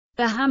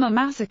The Hama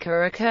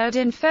massacre occurred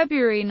in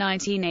February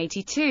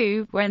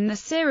 1982, when the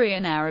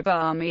Syrian Arab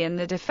Army and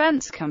the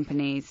defense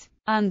companies,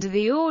 under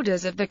the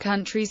orders of the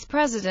country's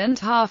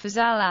president Hafez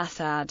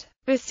al-Assad,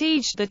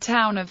 besieged the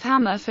town of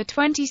Hama for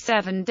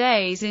 27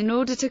 days in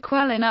order to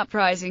quell an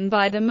uprising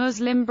by the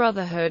Muslim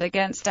Brotherhood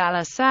against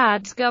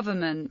al-Assad's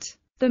government.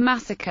 The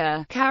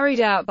massacre, carried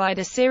out by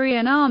the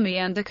Syrian army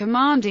under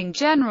commanding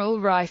General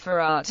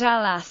Rifat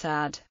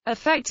al-Assad,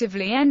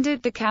 effectively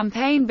ended the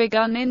campaign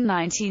begun in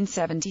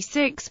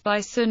 1976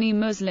 by Sunni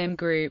Muslim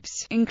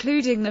groups,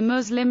 including the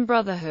Muslim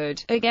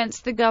Brotherhood,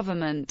 against the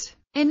government.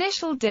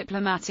 Initial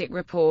diplomatic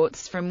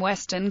reports from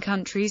Western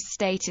countries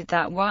stated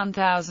that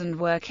 1,000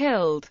 were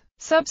killed.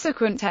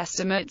 Subsequent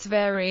estimates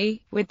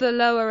vary, with the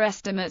lower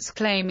estimates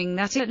claiming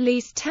that at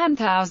least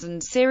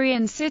 10,000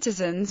 Syrian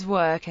citizens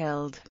were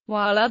killed,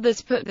 while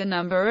others put the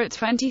number at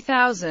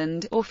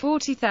 20,000 or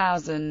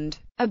 40,000.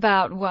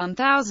 About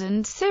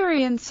 1,000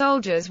 Syrian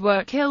soldiers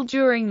were killed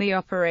during the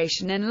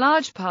operation and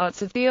large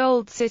parts of the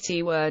old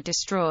city were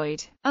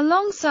destroyed.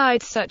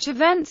 Alongside such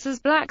events as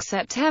Black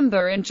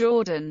September in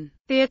Jordan,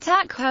 the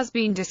attack has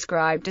been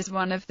described as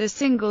one of the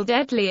single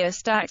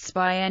deadliest acts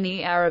by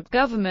any Arab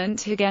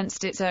government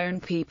against its own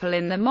people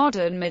in the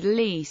modern Middle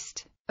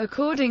East.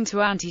 According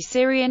to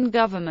anti-Syrian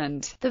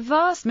government, the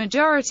vast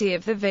majority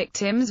of the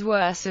victims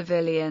were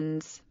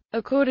civilians.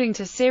 According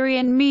to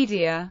Syrian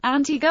media,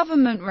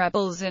 anti-government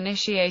rebels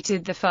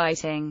initiated the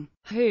fighting,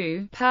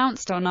 who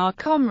pounced on our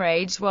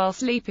comrades while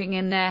sleeping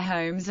in their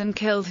homes and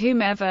killed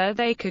whomever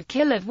they could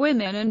kill, of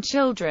women and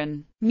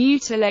children,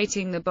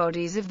 mutilating the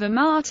bodies of the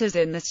martyrs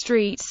in the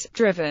streets,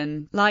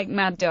 driven, like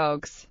mad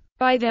dogs,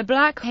 by their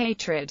black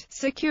hatred.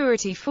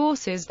 Security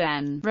forces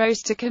then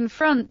rose to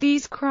confront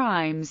these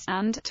crimes,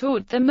 and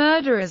taught the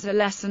murderers a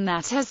lesson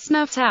that has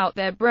snuffed out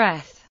their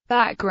breath.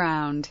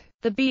 Background: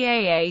 the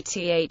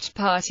Ba'ath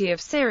Party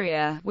of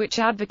Syria, which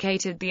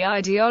advocated the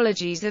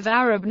ideologies of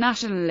Arab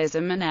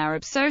nationalism and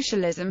Arab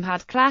socialism,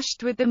 had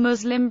clashed with the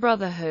Muslim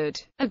Brotherhood,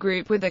 a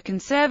group with a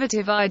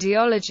conservative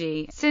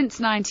ideology, since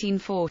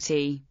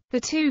 1940. The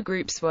two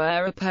groups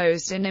were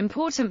opposed in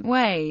important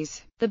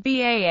ways. The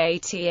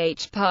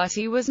Ba'ath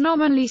Party was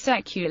nominally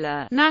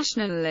secular,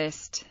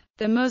 nationalist.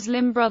 The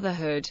Muslim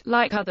Brotherhood,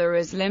 like other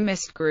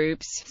Islamist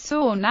groups,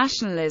 saw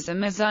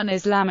nationalism as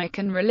un-Islamic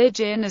and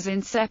religion as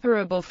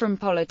inseparable from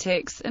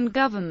politics and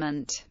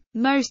government.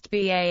 Most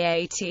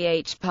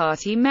Ba'ath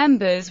Party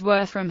members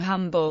were from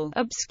humble,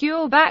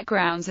 obscure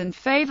backgrounds and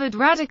favored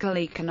radical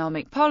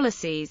economic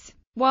policies,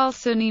 while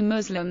Sunni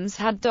Muslims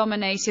had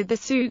dominated the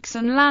souks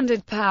and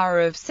landed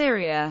power of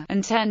Syria,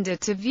 and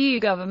tended to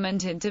view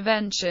government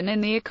intervention in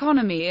the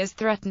economy as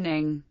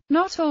threatening.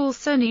 Not all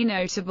Sunni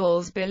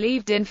notables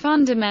believed in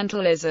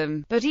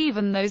fundamentalism, but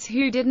even those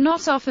who did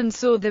not often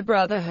saw the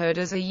Brotherhood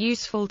as a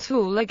useful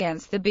tool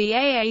against the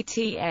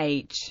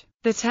Ba'ath.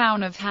 The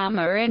town of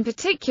Hama in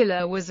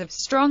particular was a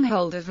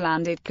stronghold of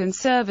landed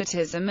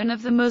conservatism and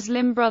of the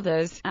Muslim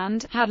Brothers,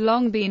 and had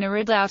long been a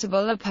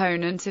redoubtable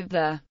opponent of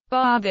the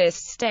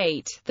Ba'athist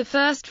state. The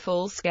first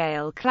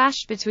full-scale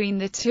clash between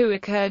the two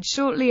occurred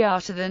shortly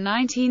after the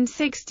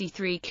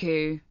 1963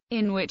 coup,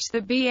 in which the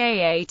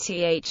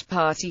Ba'ath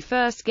Party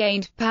first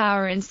gained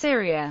power in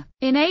Syria.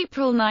 In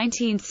April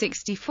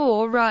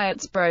 1964,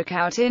 riots broke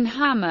out in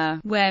Hama,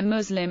 where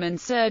Muslim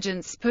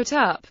insurgents put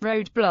up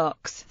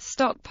roadblocks,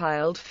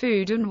 stockpiled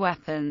food and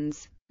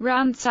weapons,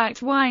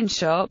 ransacked wine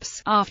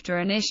shops. After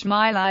an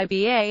Ismaili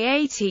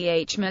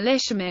Ba'ath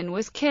militiaman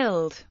was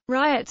killed,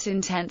 riots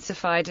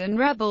intensified and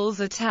rebels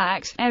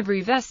attacked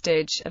every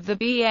vestige of the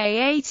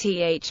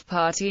Ba'ath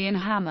Party in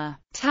Hama.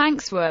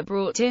 Tanks were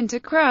brought in to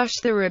crush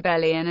the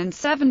rebellion and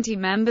 70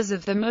 members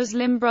of the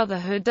Muslim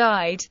Brotherhood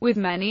died, with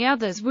many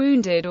others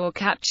wounded or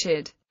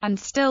captured, and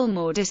still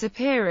more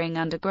disappearing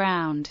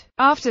underground.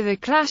 After the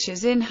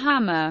clashes in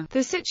Hama,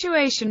 the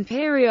situation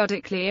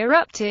periodically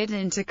erupted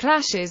into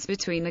clashes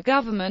between the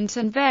government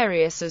and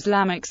various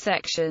Islamic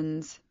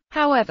sections.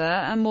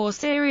 However, a more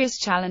serious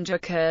challenge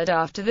occurred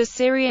after the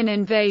Syrian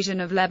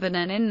invasion of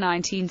Lebanon in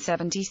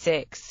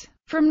 1976.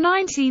 From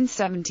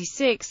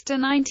 1976 to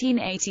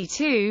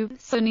 1982,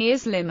 Sunni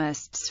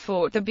Islamists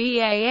fought the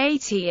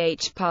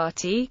Ba'ath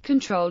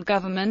Party-controlled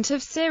government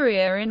of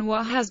Syria in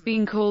what has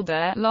been called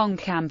their long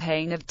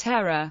campaign of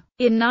terror.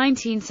 In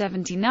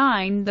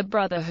 1979, the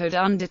Brotherhood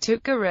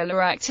undertook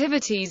guerrilla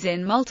activities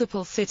in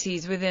multiple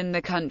cities within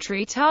the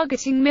country,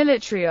 targeting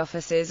military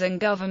officers and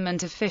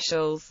government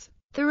officials.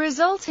 The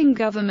resulting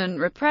government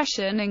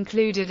repression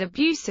included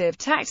abusive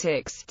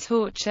tactics,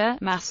 torture,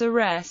 mass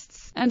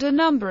arrests, and a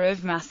number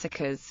of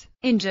massacres.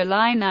 In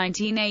July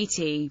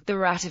 1980, the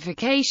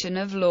ratification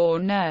of Law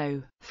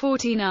No.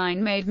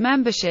 49 made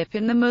membership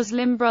in the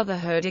Muslim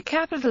Brotherhood a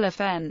capital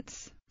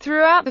offense.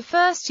 Throughout the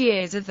first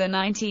years of the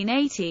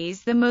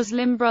 1980s, the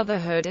Muslim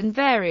Brotherhood and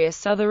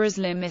various other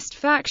Islamist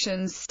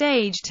factions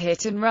staged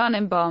hit-and-run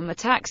and bomb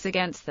attacks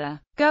against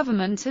the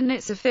government and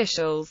its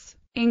officials,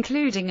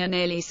 including a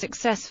nearly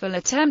successful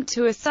attempt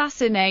to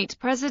assassinate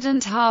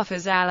President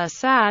Hafez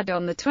al-Assad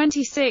on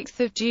 26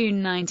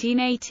 June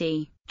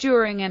 1980,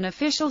 during an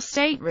official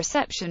state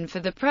reception for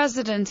the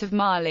President of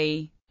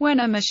Mali. When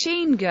a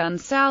machine gun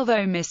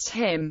salvo missed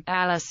him,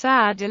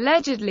 al-Assad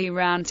allegedly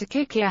ran to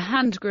kick a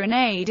hand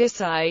grenade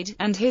aside,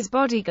 and his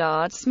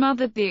bodyguard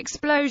smothered the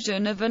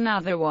explosion of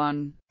another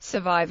one.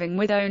 Surviving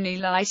with only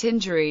light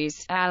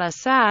injuries,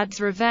 al-Assad's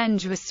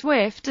revenge was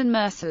swift and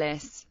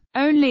merciless.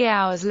 Only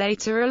hours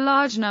later, a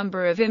large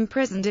number of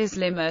imprisoned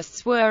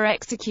Islamists were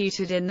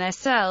executed in their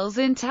cells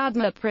in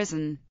Tadmur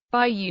prison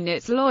by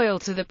units loyal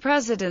to the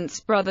president's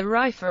brother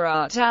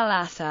Rifat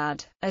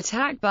al-Assad.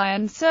 Attack by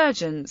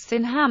insurgents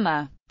in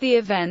Hama. The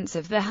events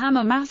of the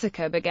Hama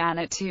massacre began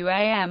at 2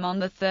 a.m.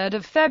 on 3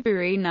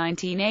 February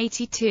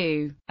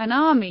 1982. An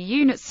army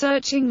unit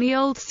searching the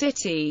old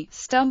city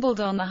stumbled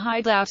on the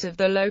hideout of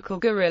the local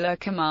guerrilla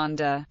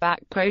commander,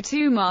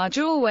 Umar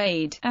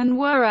Jawad, and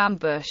were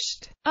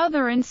ambushed.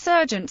 Other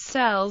insurgent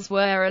cells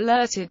were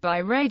alerted by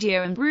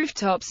radio, and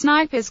rooftop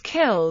snipers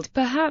killed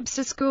perhaps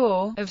a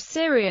score of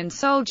Syrian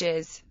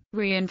soldiers.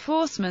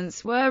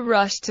 Reinforcements were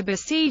rushed to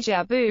besiege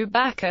Abu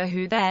Bakr,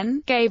 who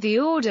then gave the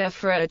order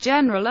for a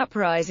general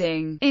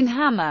uprising. In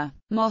Hama,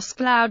 mosque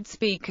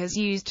loudspeakers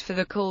used for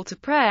the call to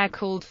prayer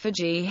called for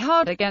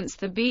jihad against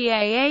the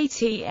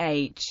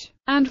Baath,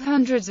 and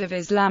hundreds of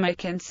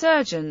Islamic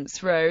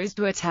insurgents rose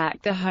to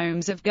attack the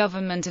homes of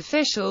government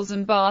officials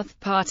and Ba'ath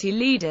Party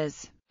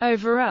leaders,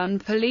 overrun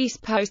police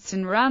posts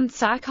and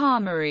ransack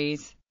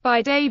armories.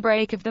 By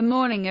daybreak of the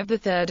morning of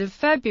 3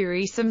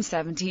 February, some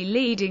 70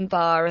 leading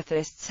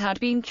Ba'athists had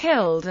been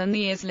killed, and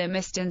the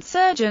Islamist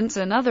insurgents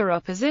and other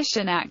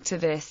opposition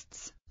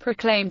activists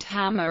proclaimed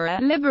Hama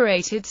a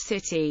liberated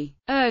city,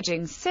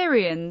 urging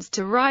Syrians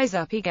to rise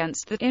up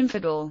against the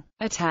infidel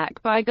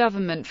attack by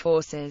government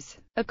forces.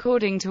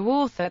 According to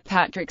author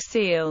Patrick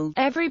Seal,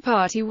 every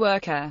party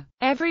worker,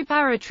 every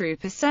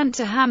paratrooper sent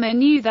to Hama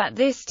knew that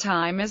this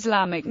time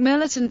Islamic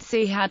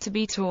militancy had to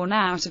be torn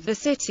out of the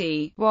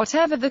city.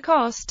 Whatever the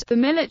cost, the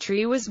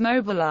military was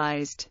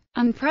mobilized,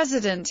 and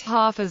President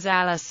Hafez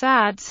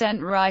al-Assad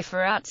sent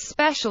Rifat's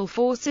special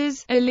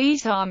forces,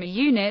 elite army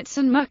units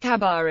and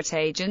mukhabarat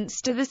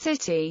agents to the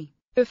city.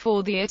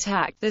 Before the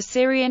attack, the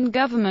Syrian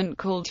government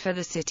called for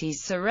the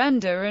city's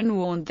surrender and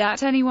warned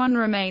that anyone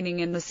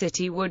remaining in the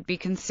city would be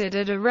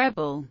considered a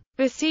rebel.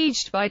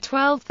 Besieged by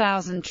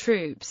 12,000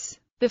 troops,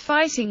 the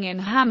fighting in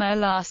Hama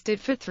lasted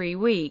for 3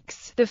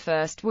 weeks, the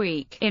first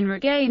week in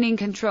regaining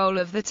control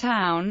of the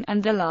town,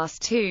 and the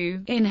last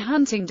 2 in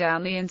hunting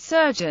down the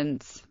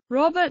insurgents.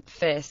 Robert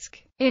Fisk,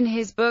 in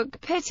his book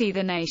Pity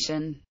the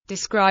Nation,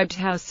 described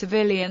how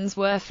civilians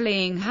were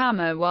fleeing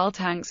Hama while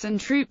tanks and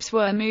troops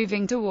were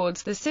moving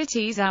towards the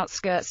city's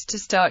outskirts to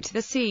start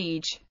the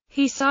siege.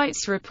 He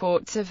cites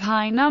reports of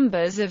high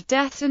numbers of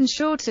deaths and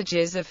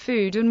shortages of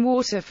food and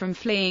water from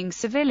fleeing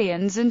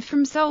civilians and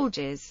from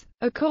soldiers.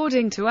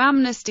 According to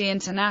Amnesty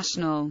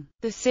International,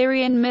 the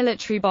Syrian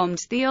military bombed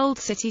the old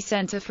city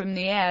center from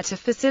the air to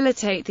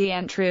facilitate the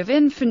entry of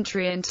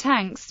infantry and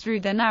tanks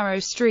through the narrow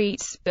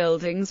streets.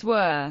 Buildings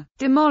were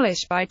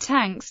demolished by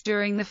tanks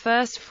during the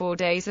first 4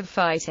 days of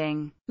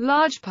fighting.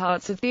 Large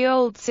parts of the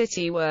old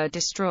city were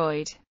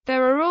destroyed.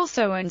 There are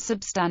also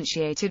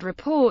unsubstantiated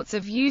reports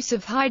of use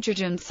of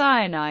hydrogen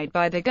cyanide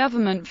by the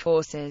government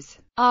forces.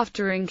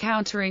 After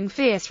encountering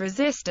fierce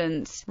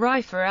resistance,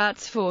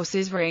 Rifat's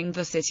forces ringed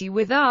the city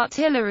with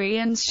artillery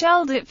and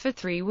shelled it for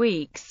 3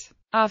 weeks.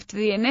 After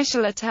the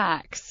initial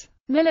attacks,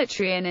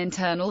 military and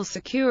internal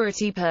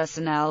security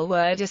personnel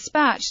were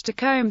dispatched to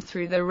comb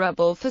through the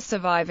rubble for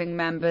surviving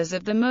members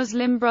of the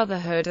Muslim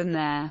Brotherhood and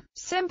their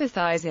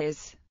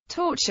sympathizers.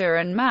 Torture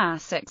and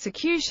mass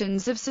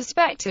executions of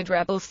suspected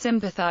rebel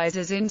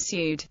sympathizers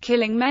ensued,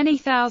 killing many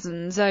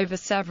thousands over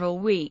several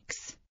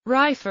weeks.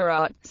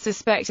 Rifat,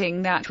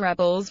 suspecting that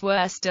rebels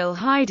were still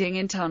hiding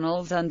in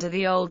tunnels under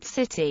the old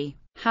city,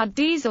 had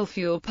diesel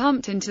fuel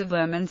pumped into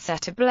them and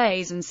set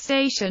ablaze and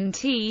stationed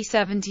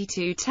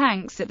T-72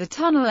 tanks at the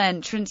tunnel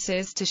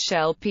entrances to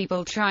shell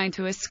people trying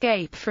to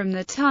escape from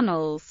the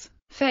tunnels.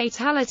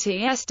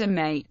 Fatality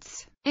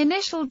estimates.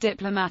 Initial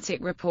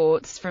diplomatic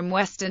reports from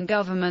Western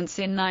governments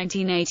in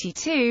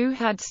 1982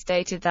 had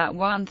stated that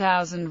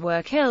 1,000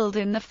 were killed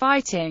in the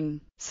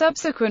fighting.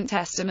 Subsequent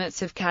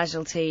estimates of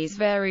casualties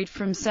varied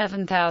from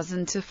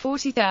 7,000 to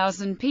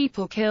 40,000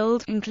 people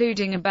killed,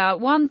 including about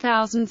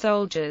 1,000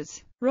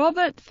 soldiers.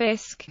 Robert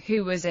Fisk,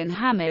 who was in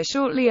Hama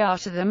shortly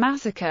after the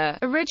massacre,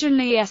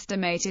 originally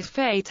estimated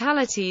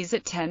fatalities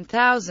at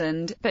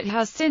 10,000, but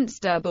has since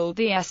doubled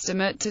the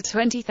estimate to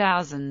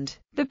 20,000.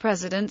 The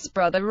president's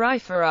brother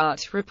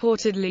Rifat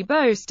reportedly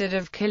boasted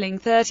of killing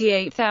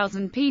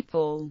 38,000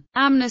 people.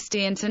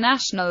 Amnesty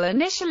International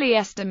initially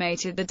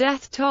estimated the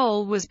death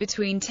toll was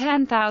between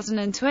 10,000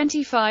 and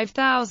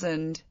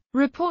 25,000.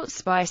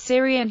 Reports by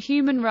Syrian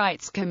Human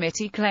Rights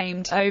Committee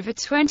claimed over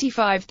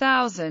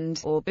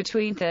 25,000, or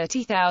between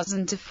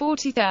 30,000 to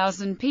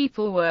 40,000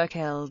 people were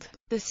killed.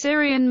 The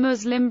Syrian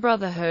Muslim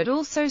Brotherhood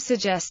also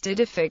suggested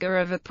a figure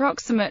of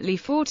approximately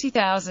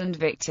 40,000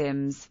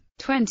 victims.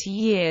 20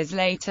 years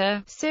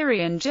later,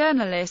 Syrian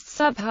journalist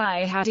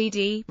Subhi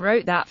Hadidi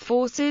wrote that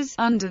forces,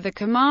 under the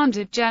command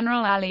of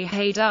General Ali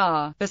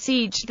Haidar,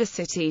 besieged the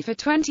city for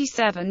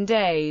 27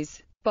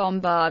 days.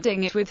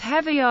 bombarding it with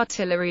heavy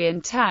artillery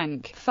and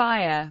tank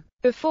fire,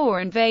 before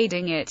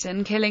invading it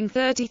and killing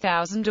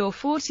 30,000 or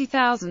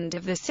 40,000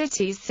 of the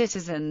city's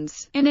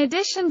citizens, in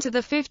addition to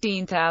the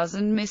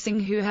 15,000 missing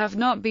who have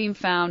not been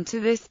found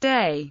to this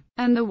day,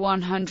 and the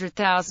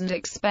 100,000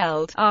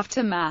 expelled.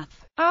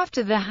 Aftermath.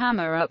 After the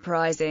Hama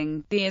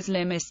uprising, the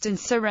Islamist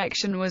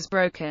insurrection was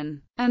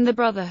broken, and the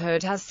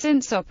Brotherhood has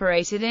since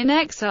operated in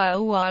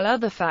exile while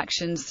other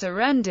factions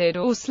surrendered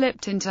or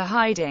slipped into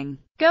hiding.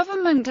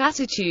 Government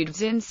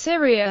attitudes in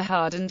Syria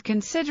hardened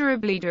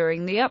considerably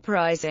during the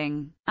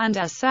uprising, and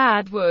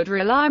Assad would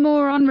rely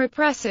more on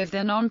repressive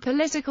than on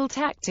political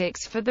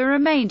tactics for the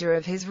remainder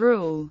of his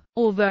rule,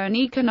 although an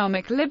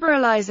economic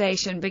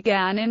liberalization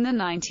began in the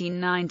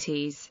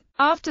 1990s.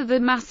 After the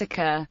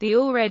massacre, the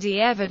already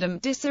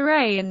evident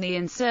disarray in the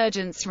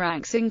insurgents'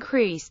 ranks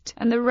increased,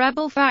 and the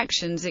rebel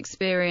factions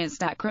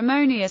experienced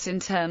acrimonious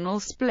internal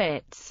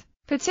splits.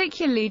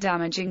 Particularly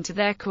damaging to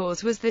their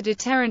cause was the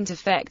deterrent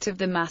effect of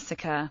the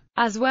massacre,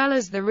 as well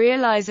as the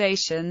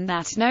realization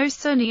that no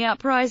Sunni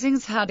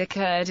uprisings had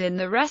occurred in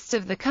the rest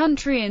of the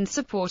country in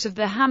support of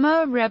the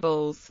Hama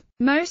rebels.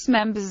 Most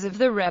members of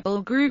the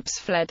rebel groups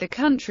fled the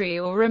country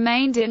or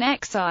remained in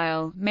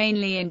exile,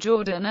 mainly in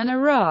Jordan and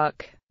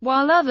Iraq,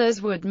 while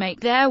others would make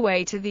their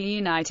way to the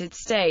United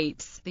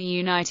States, the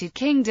United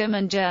Kingdom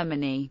and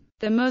Germany.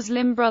 The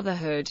Muslim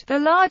Brotherhood, the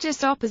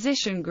largest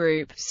opposition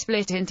group,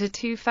 split into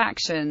two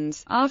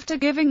factions, after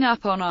giving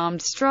up on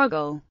armed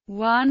struggle.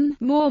 One,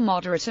 more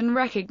moderate and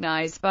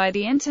recognized by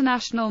the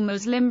International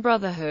Muslim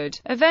Brotherhood,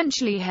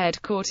 eventually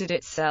headquartered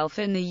itself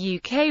in the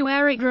UK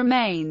where it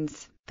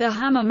remains. The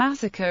Hama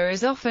massacre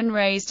is often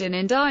raised in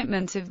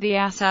indictment of the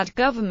Assad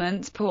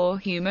government's poor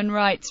human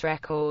rights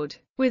record.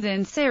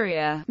 Within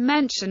Syria,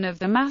 mention of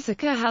the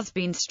massacre has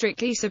been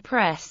strictly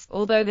suppressed,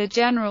 although the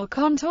general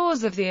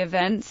contours of the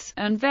events,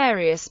 and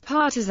various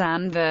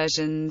partisan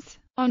versions,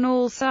 on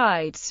all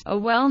sides, are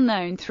well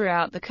known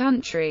throughout the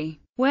country.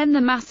 When the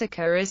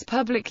massacre is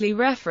publicly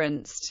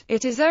referenced,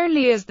 it is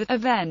only as the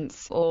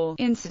events, or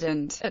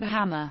incident, at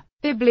Hama.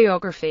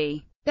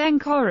 Bibliography.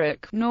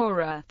 Ben-Koruk,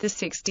 Nora, the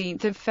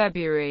 16th of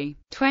February,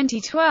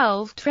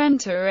 2012,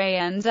 Trenta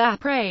ans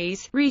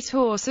après,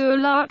 retour sur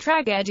la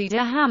tragédie de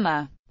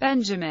Hama.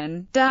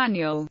 Benjamin,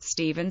 Daniel,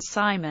 Stephen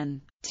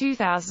Simon.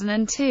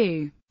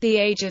 2002. The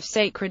Age of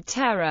Sacred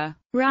Terror.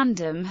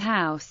 Random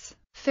House.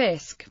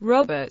 Fisk,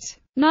 Robert.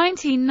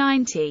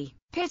 1990.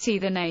 Pity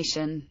the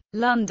Nation.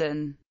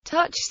 London.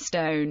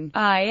 Touchstone.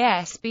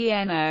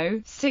 ISBN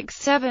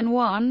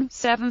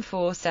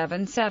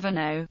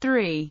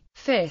 0-671-74770-3.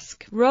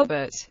 Fisk,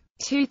 Robert.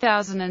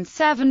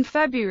 2007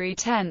 February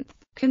 10.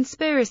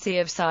 Conspiracy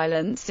of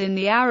Silence in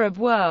the Arab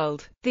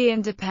World. The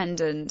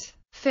Independent.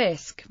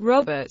 Fisk,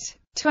 Robert.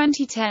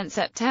 2010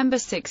 September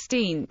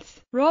 16.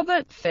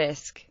 Robert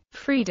Fisk.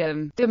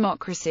 Freedom,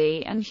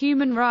 Democracy and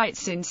Human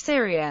Rights in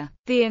Syria.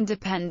 The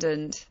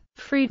Independent.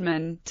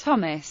 Friedman,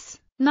 Thomas.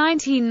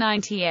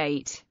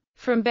 1998.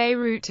 From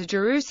Beirut to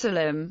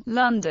Jerusalem,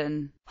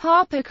 London.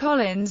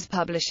 HarperCollins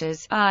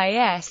Publishers.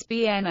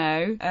 ISBN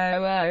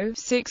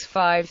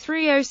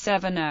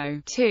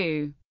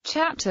 0-00-653070-2.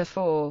 Chapter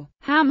 4.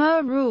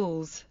 Hama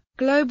Rules.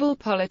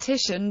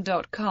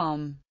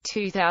 GlobalPolitician.com.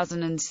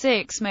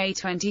 2006 May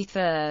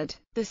 23.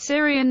 The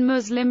Syrian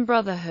Muslim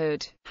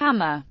Brotherhood.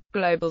 Hama.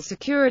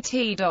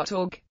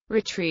 GlobalSecurity.org.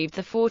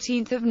 Retrieved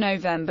 14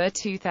 November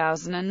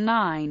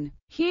 2009.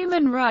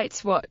 Human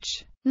Rights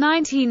Watch.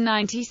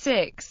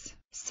 1996.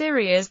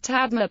 Syria's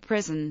Tadmor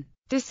prison.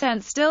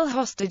 Dissent still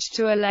hostage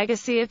to a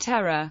legacy of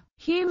terror.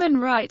 Human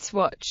Rights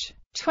Watch.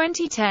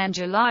 2010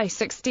 July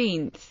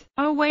 16.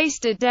 A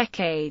Wasted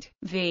Decade.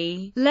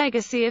 V.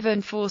 Legacy of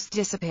Enforced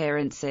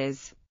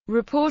Disappearances.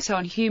 Report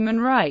on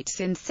Human Rights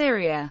in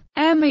Syria.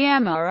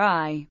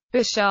 MEMRI.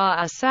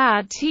 Bashar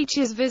Assad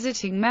teaches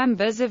visiting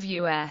members of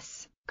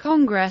U.S.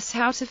 Congress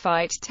how to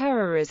fight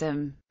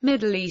terrorism.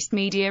 Middle East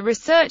Media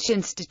Research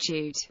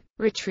Institute.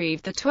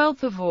 Retrieved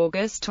 12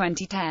 August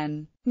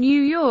 2010.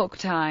 New York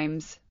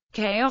Times.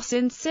 Chaos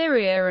in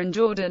Syria and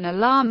Jordan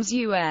alarms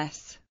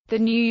U.S. The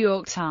New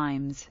York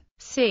Times.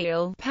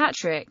 Seal,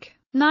 Patrick.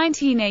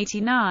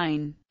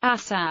 1989.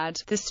 Assad,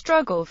 The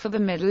Struggle for the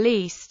Middle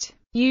East.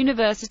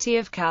 University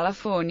of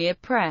California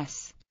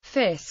Press.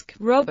 Fisk,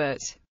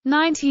 Robert.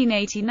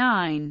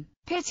 1989.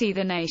 Pity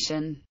the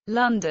Nation.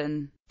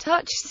 London.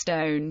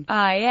 Touchstone.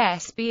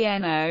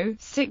 ISBN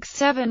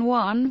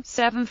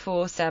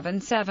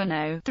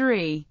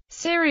 0-671-74770-3.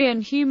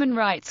 Syrian Human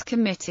Rights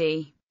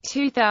Committee.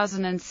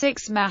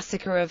 2006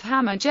 Massacre of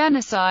Hama,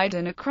 Genocide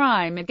and a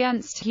Crime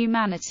Against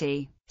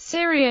Humanity.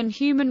 Syrian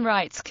Human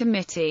Rights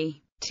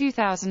Committee.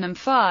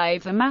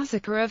 2005 The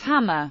Massacre of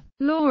Hama.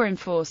 Law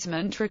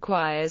enforcement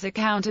requires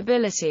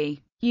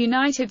accountability.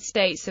 United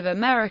States of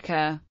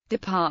America.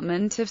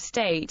 Department of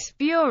State.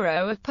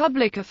 Bureau of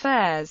Public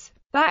Affairs.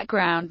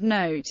 Background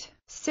note.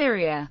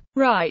 Syria.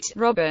 Wright,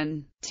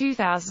 Robin.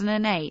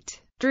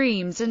 2008.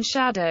 Dreams and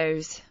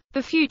Shadows.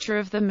 The Future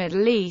of the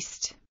Middle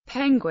East.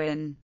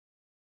 Penguin.